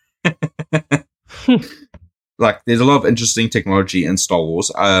 Like, there's a lot of interesting technology in Star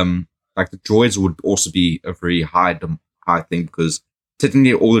Wars. Like the droids would also be a very high thing, because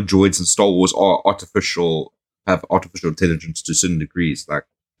technically all the droids in Star Wars are have artificial intelligence to certain degrees. Like,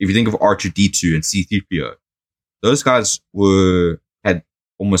 if you think of R2-D2 and C-3PO, those guys had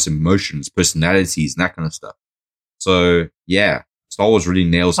almost emotions, personalities, and that kind of stuff. So yeah, Star Wars really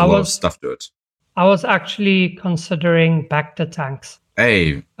nails a lot of stuff to it. I was actually considering Bacta tanks.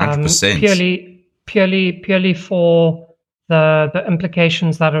 Hey, 100%. Purely for the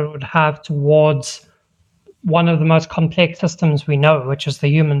implications that it would have towards one of the most complex systems we know, which is the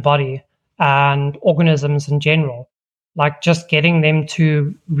human body and organisms in general. Like, just getting them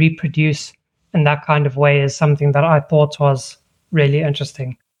to reproduce in that kind of way is something that I thought was really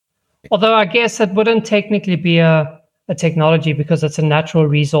interesting. Although I guess it wouldn't technically be a technology, because it's a natural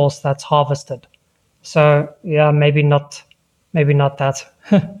resource that's harvested. So yeah, maybe not that.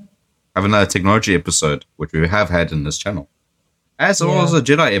 Have another technology episode, which we have had in this channel, as well as a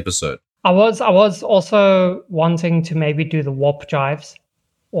Jedi episode. I was also wanting to maybe do the warp drives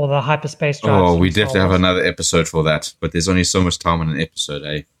or the hyperspace drives. Oh, we definitely have another episode for that, but there's only so much time in an episode,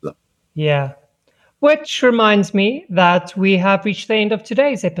 eh? Yeah. Which reminds me that we have reached the end of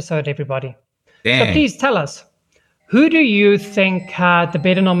today's episode, everybody. Dang. So please tell us, who do you think had the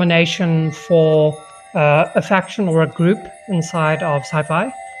better nomination for a faction or a group inside of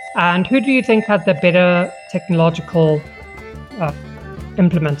sci-fi? And who do you think had the better technological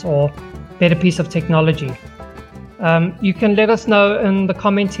implement or better piece of technology? You can let us know in the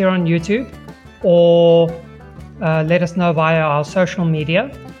comments here on YouTube, or let us know via our social media,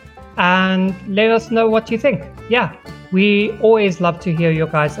 and let us know what you think. Yeah, we always love to hear your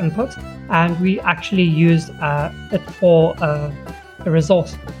guys' input, and we actually use it for a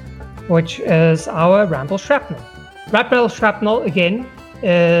resource, which is our Ramble Shrapnel. Ramble Shrapnel, again,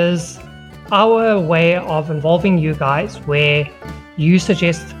 is our way of involving you guys, where you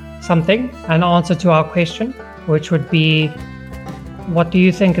suggest something, an answer to our question, which would be, what do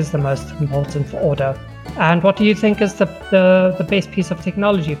you think is the most important for Order? And what do you think is the best piece of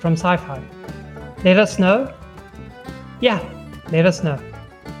technology from sci-fi? Let us know. Yeah, let us know.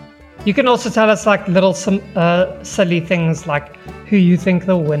 You can also tell us like little silly things like who you think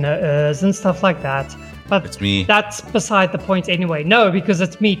the winner is and stuff like that. But it's me. That's beside the point anyway. No, because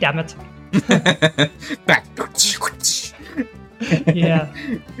it's me, damn it. Back. Yeah.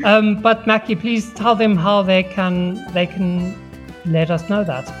 But Mackie, please tell them how they can let us know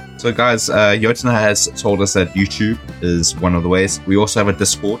that. So guys, Jotna has told us that YouTube is one of the ways. We also have a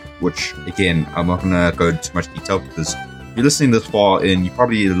Discord, which again, I'm not going to go into too much detail, because if you're listening this far in, you're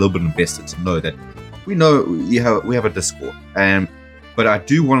probably a little bit invested to know that we have a Discord. But I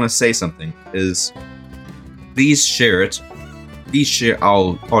do want to say something is, please share it. Please share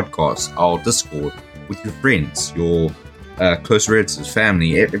our podcast, our Discord, with your friends, your close relatives,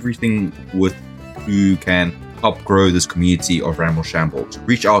 family, everything with who can help grow this community of Ramble Shamble, to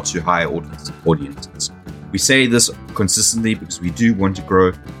reach out to higher audiences. We say this consistently because we do want to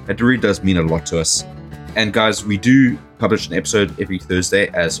grow. It really does mean a lot to us. And guys, we do publish an episode every Thursday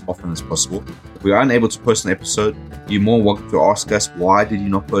as often as possible. If we are unable to post an episode, you're more welcome to ask us, why did you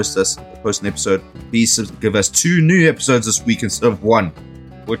not post an episode? Please give us 2 new episodes this week instead of 1,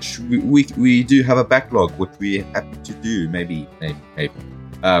 which we do have a backlog, which we're happy to do, maybe.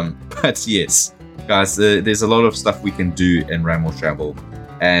 But yes, guys, there's a lot of stuff we can do in Ramble Shamble.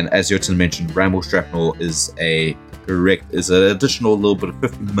 And as Jotun mentioned, Ramble Shrapnel is an additional little bit of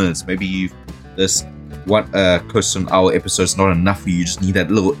 15 minutes. Maybe this one close to an hour episode is not enough for you. You just need that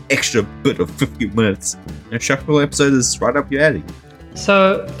little extra bit of 15 minutes. And Shrapnel episode is right up your alley.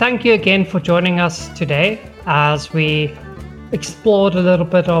 So thank you again for joining us today as we explored a little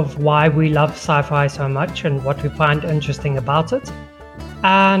bit of why we love sci-fi so much and what we find interesting about it.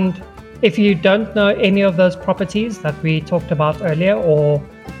 And if you don't know any of those properties that we talked about earlier or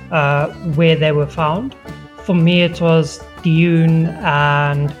where they were found, for me it was Dune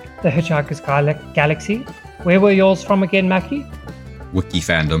and the Hitchhiker's Galaxy. Where were yours from again, Mackie? Wiki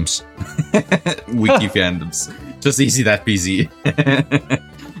fandoms. Wiki fandoms. Just easy that peasy.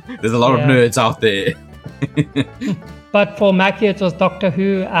 There's a lot of nerds out there. But for Mackie, it was Doctor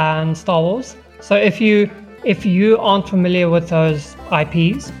Who and Star Wars. So if you aren't familiar with those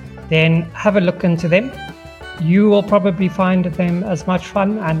IPs, then have a look into them. You will probably find them as much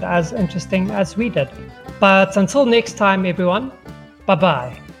fun and as interesting as we did. But until next time, everyone,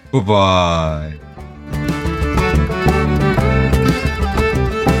 bye-bye. Bye-bye.